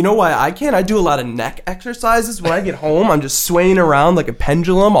 You know why I can't? I do a lot of neck exercises. When I get home, I'm just swaying around like a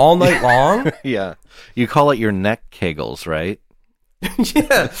pendulum all night long. Yeah. You call it your neck kegels, right?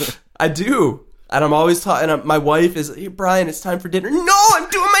 Yeah, I do. And I'm always talking. My wife is, hey, Brian, it's time for dinner. No, I'm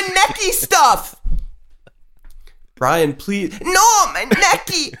doing my necky stuff. Brian, please. No, my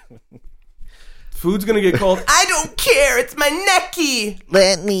necky. Food's going to get cold. I don't care. It's my necky.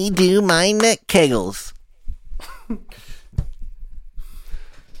 Let me do my neck kegels.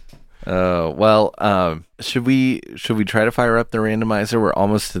 Should we try to fire up the randomizer? We're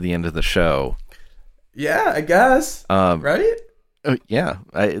almost to the end of the show. Yeah, I guess. Right? Yeah.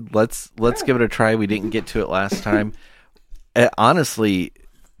 Let's give it a try. We didn't get to it last time. Honestly,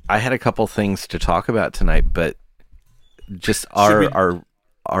 I had a couple things to talk about tonight, but just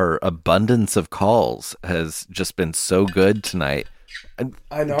our abundance of calls has just been so good tonight.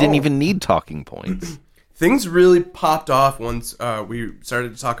 I know. Didn't even need talking points. Things really popped off once we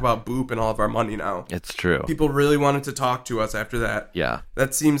started to talk about Boop and all of our money now. It's true. People really wanted to talk to us after that. Yeah.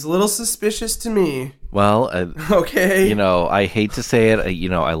 That seems a little suspicious to me. Well, okay. I hate to say it.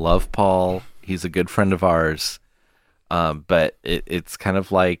 I love Paul. He's a good friend of ours. But it's kind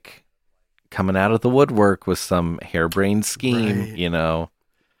of like coming out of the woodwork with some harebrained scheme, right.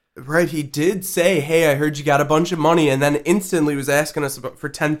 Right, he did say, hey, I heard you got a bunch of money, and then instantly was asking us for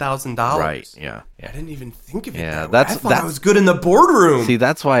 $10,000. Right, yeah. I didn't even think of it that way. I thought I was good in the boardroom. See,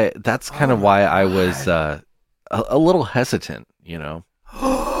 that's kind of why I was a little hesitant,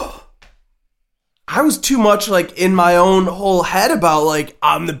 I was too much, in my own whole head about,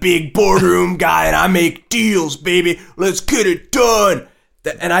 I'm the big boardroom guy, and I make deals, baby. Let's get it done.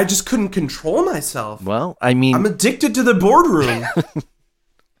 And I just couldn't control myself. Well, I mean... I'm addicted to the boardroom.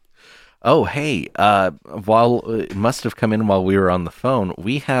 Oh, hey, while it must have come in while we were on the phone,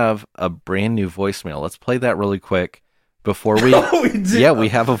 we have a brand new voicemail. Let's play that really quick before we... Oh, we do? Yeah, we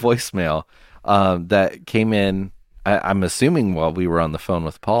have a voicemail that came in, I'm assuming while we were on the phone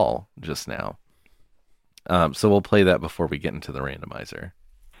with Paul just now. So we'll play that before we get into the randomizer.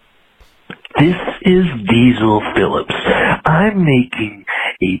 This is Diesel Phillips. I'm making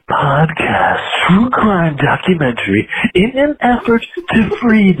a podcast true crime documentary in an effort to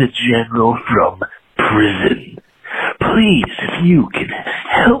free the General from prison. Please, if you can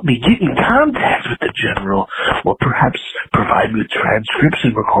help me get in contact with the General, or perhaps provide me with transcripts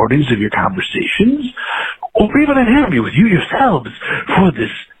and recordings of your conversations, or even an interview with you yourselves for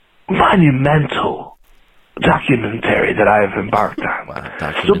this monumental documentary that I have embarked on.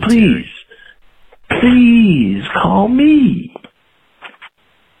 Wow, so please call me.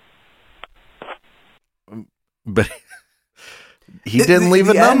 But he didn't leave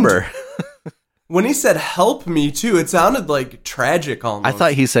a number. When he said help me too, it sounded like tragic almost. I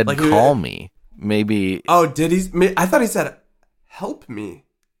thought he said call me. Maybe. Oh, did he? I thought he said help me.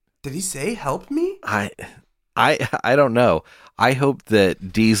 Did he say help me? I don't know. I hope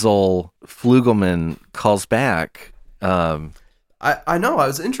that Diesel Flugelman calls back. I know. I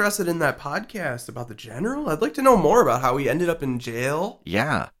was interested in that podcast about the General. I'd like to know more about how he ended up in jail.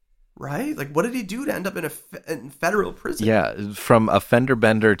 Yeah. Right? What did he do to end up in in federal prison? Yeah, from a fender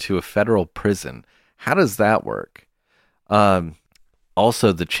bender to a federal prison. How does that work?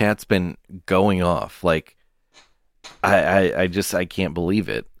 also the chat's been going off. Like, I can't believe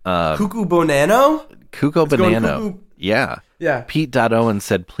it. Cuckoo Bonanno? Cuckoo Bonanno. Yeah. Yeah. Pete Owen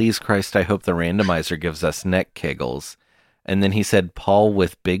said, "Please Christ, I hope the randomizer gives us neck kegels." And then he said, "Paul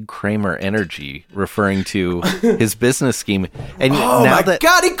with big Kramer energy," referring to his business scheme. And oh now my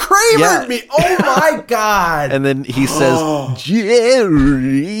God, he Kramered me! Oh my God! And then he says,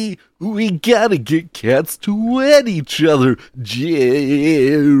 "Jerry, we gotta get cats to wet each other, Jerry."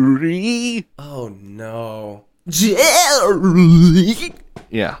 Oh no, Jerry.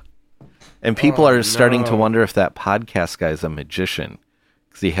 Yeah. And people are starting to wonder if that podcast guy's a magician,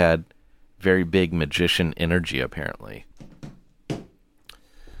 because he had very big magician energy, apparently.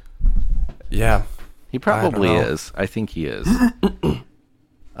 Yeah, he probably is. I think he is.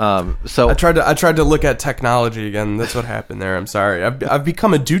 So I tried to look at technology again. That's what happened there. I'm sorry. I've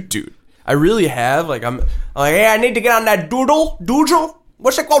become a dude. I really have. Like I'm like, hey, I need to get on that doodle.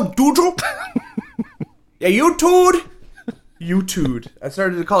 What's it called? Doodle? Yeah, YouTube. I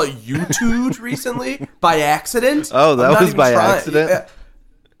started to call it YouTube recently by accident. Oh, that was by accident?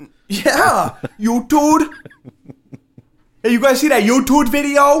 Yeah, YouTube. Hey, you guys see that YouTube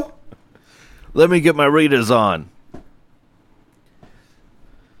video? Let me get my readers on.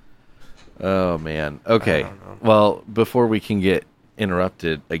 Oh, man. Okay. Well, before we can get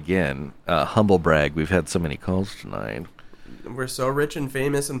interrupted again, humble brag, we've had so many calls tonight. We're so rich and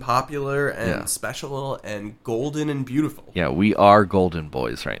famous and popular and special and golden and beautiful. Yeah, we are golden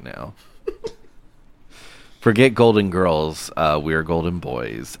boys right now. Forget golden girls. We are golden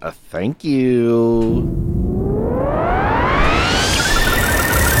boys. Thank you.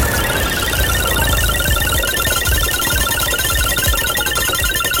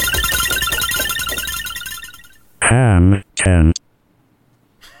 Ham Kent.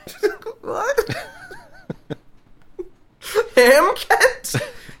 What? Ham Kent?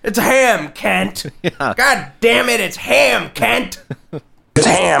 It's Ham Kent. Yeah. God damn it, it's Ham Kent. It's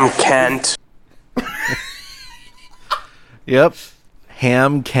Ham Kent. Yep.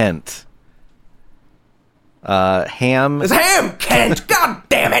 Ham Kent. Ham. It's Ham Kent. God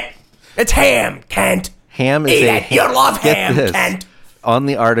damn it. It's Ham Kent. Ham is Eat a. it. You love Ham Kent. On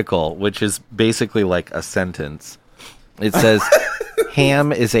the article, which is basically like a sentence, it says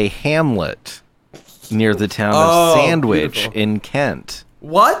Ham is a hamlet near the town of Sandwich in Kent.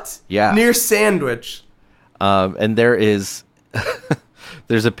 What? Yeah. Near Sandwich. And there is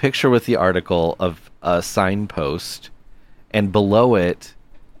there's a picture with the article of a signpost, and below it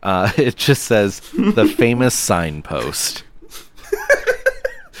it just says the famous signpost.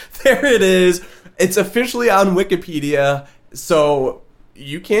 There it is. It's officially on Wikipedia, so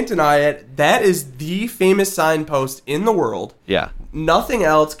you can't deny it. That is the famous signpost in the world. Yeah. Nothing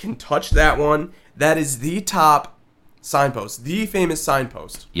else can touch that one. That is the top signpost, the famous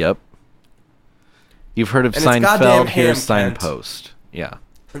signpost. Yep. You've heard of And it's goddamn Seinfeld, Ham here's Kent. signpost. Yeah.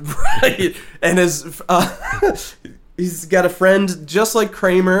 Right. And he's got a friend just like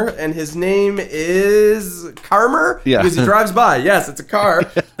Kramer, and his name is Karmer? Yeah. Because he drives by. Yes, it's a car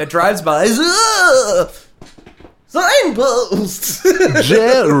that drives by. Signpost!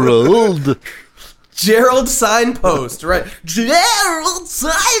 Gerald! Gerald Signpost, right. Gerald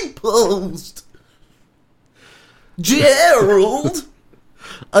Signpost. Gerald.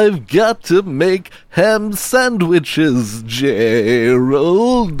 I've got to make ham sandwiches,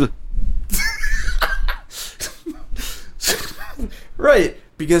 Gerald. Right,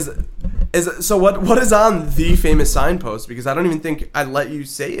 because what is on the famous signpost? Because I don't even think I let you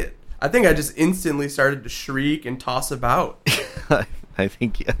say it. I think I just instantly started to shriek and toss about. I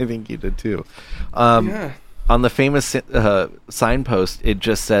think you did too. On the famous signpost, it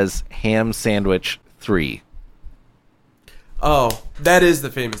just says ham sandwich 3. Oh, that is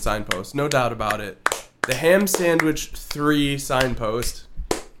the famous signpost, no doubt about it. The Ham Sandwich 3 signpost.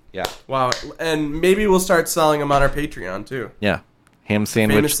 Yeah. Wow, and maybe we'll start selling them on our Patreon too. Yeah. Ham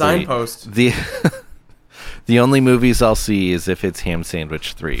sandwich Famous 3. signpost. The only movies I'll see is if it's ham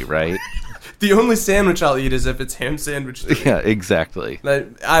sandwich 3, right? The only sandwich I'll eat is if it's ham sandwich 3. Yeah, exactly.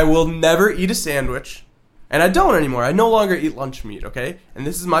 I will never eat a sandwich. And I don't anymore. I no longer eat lunch meat, okay? And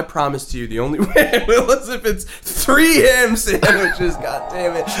this is my promise to you. The only way I will is if it's 3 ham sandwiches. God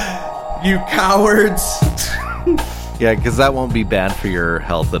damn it. You cowards. Yeah, because that won't be bad for your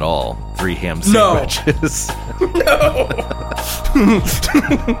health at all. 3 ham sandwiches. No.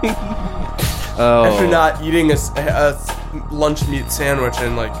 Oh. After not eating a lunch meat sandwich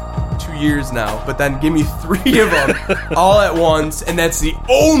in like 2 years now, but then give me 3 of them all at once, and that's the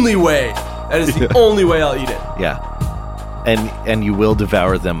only way. That is the only way I'll eat it. Yeah. And you will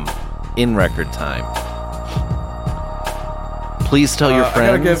devour them in record time. Please tell your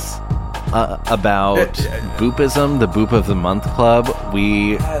friends about Boopism, the Boop of the Month Club.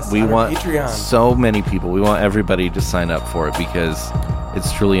 We want Patreon. So many people. We want everybody to sign up for it because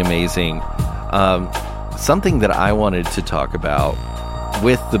it's truly amazing. Something that I wanted to talk about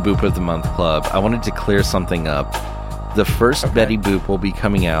with the Boop of the Month Club, I wanted to clear something up. The first Betty Boop will be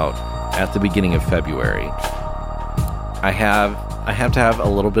coming out at the beginning of February. I have to have a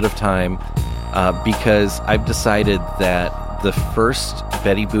little bit of time because I've decided that the first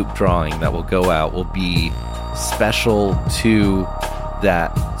Betty Boop drawing that will go out will be special to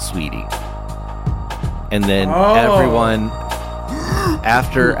that sweetie. And then everyone,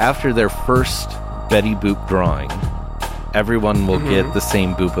 after their first Betty Boop drawing, everyone will get the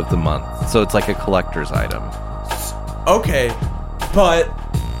same Boop of the Month. So it's like a collector's item. Okay, but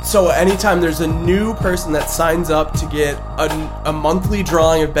so anytime there's a new person that signs up to get a monthly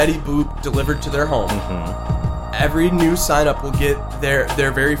drawing of Betty Boop delivered to their home, every new sign up will get their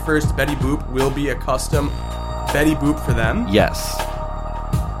very first Betty Boop will be a custom Betty Boop for them. Yes.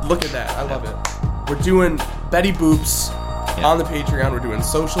 Look at that. I love it. We're doing Betty Boops on the Patreon. We're doing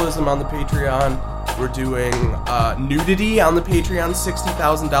socialism on the Patreon. We're doing nudity on the Patreon,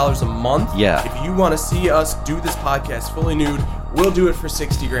 $60,000 a month. Yeah. If you want to see us do this podcast fully nude, we'll do it for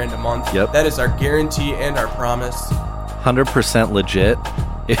 $60,000 a month. Yep. That is our guarantee and our promise. 100% legit.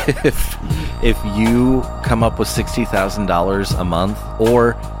 If you come up with $60,000 a month,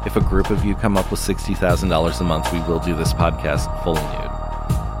 or if a group of you come up with $60,000 a month, we will do this podcast fully nude.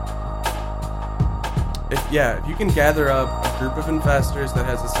 If you can gather up a group of investors that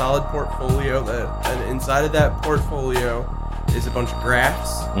has a solid portfolio, and inside of that portfolio is a bunch of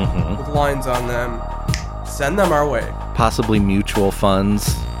graphs with lines on them, send them our way. Possibly mutual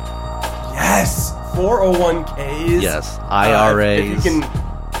funds. Yes, 401ks. Yes, IRAs. If you can,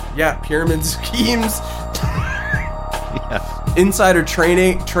 pyramid schemes. Insider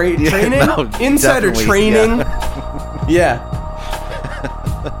training. No, Insider training. Yeah.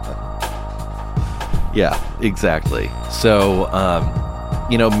 Yeah, exactly. So,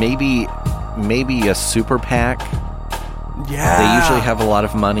 maybe a super PAC. Yeah. They usually have a lot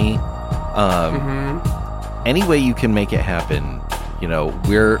of money. Any way you can make it happen,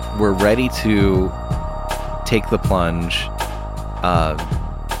 we're ready to take the plunge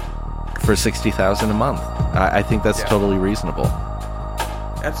for $60,000 a month. I think that's totally reasonable.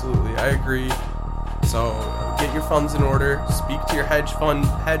 Absolutely, I agree. So get your funds in order. Speak to your hedge fund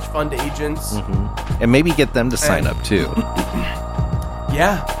agents, and maybe get them to sign up too.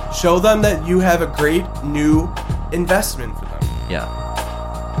 Yeah, show them that you have a great new investment for them. Yeah.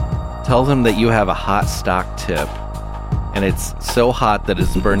 Tell them that you have a hot stock tip, and it's so hot that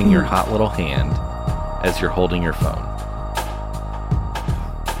it's burning your hot little hand as you're holding your phone.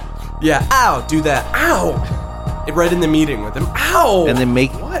 Yeah, ow, do that. Ow! Right in the meeting with them. Ow! And then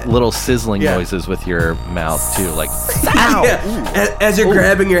make little sizzling noises with your mouth too, like ow! Yeah. As you're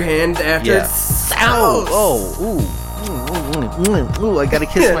grabbing your hand after it. Ow! Ooh, I gotta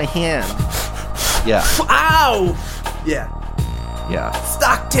kiss my hand. Yeah. Ow! Yeah. Yeah.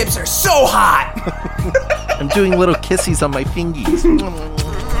 Stock tips are so hot! I'm doing little kissies on my fingies.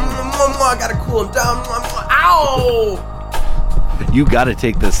 I gotta cool them down. Ow! You gotta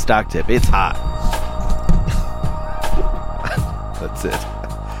take this stock tip. It's hot. That's it.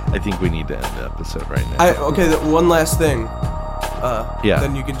 I think we need to end the episode right now. One last thing.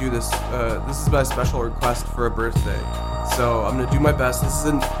 Then you can do this. This is my special request for a birthday. So I'm gonna do my best.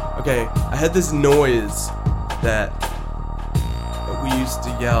 I had this noise that we used to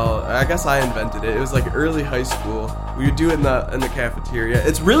yell. I guess I invented it. It was like early high school. We would do it in the cafeteria.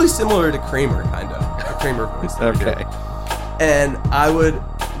 It's really similar to Kramer, kind of. A Kramer voice. Okay. And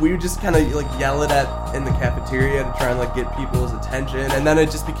we would just kind of like yell it at in the cafeteria to try and like get people's attention, and then it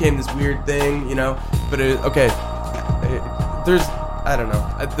just became this weird thing, But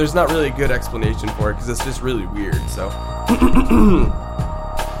there's not really a good explanation for it because it's just really weird. So. Hang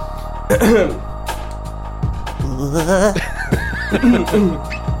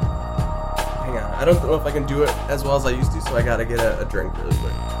on, I don't know if I can do it as well as I used to, so I gotta get a drink really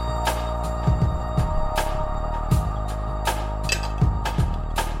quick.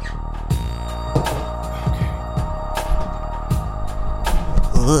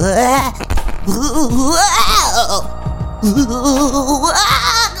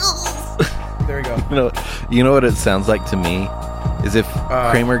 There we go. You know what it sounds like to me? Is if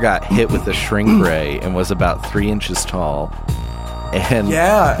Kramer got hit with a shrink ray and was about 3 inches tall. And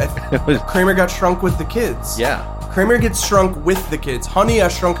if Kramer got shrunk with the kids. Yeah. Kramer gets shrunk with the kids. Honey, I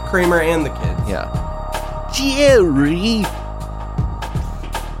Shrunk Kramer and the kids. Yeah. Jerry.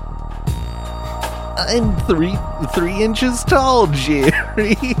 I'm 3 inches tall,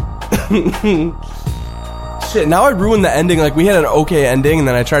 Jerry. Shit, now I ruined the ending. Like, we had an okay ending, and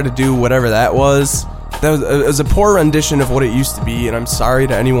then I tried to do whatever that was. It was a poor rendition of what it used to be, and I'm sorry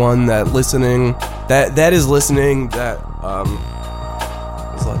to anyone that is listening that is let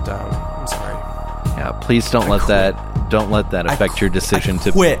down. I'm sorry. Yeah, please don't let that affect your decision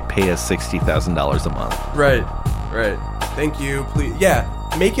to pay us $60,000 a month. Right. Thank you. Please, yeah,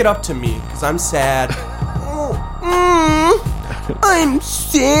 make it up to me, because I'm sad. I'm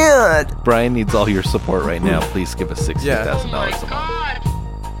sad. Brian needs all your support right now. Please give us $60,000 a month.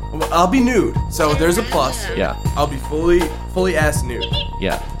 Well, I'll be nude, so there's a plus. Yeah. I'll be fully ass nude.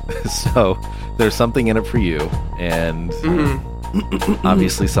 Yeah. So there's something in it for you, and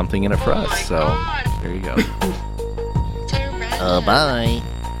obviously something in it for us. So there you go. Bye.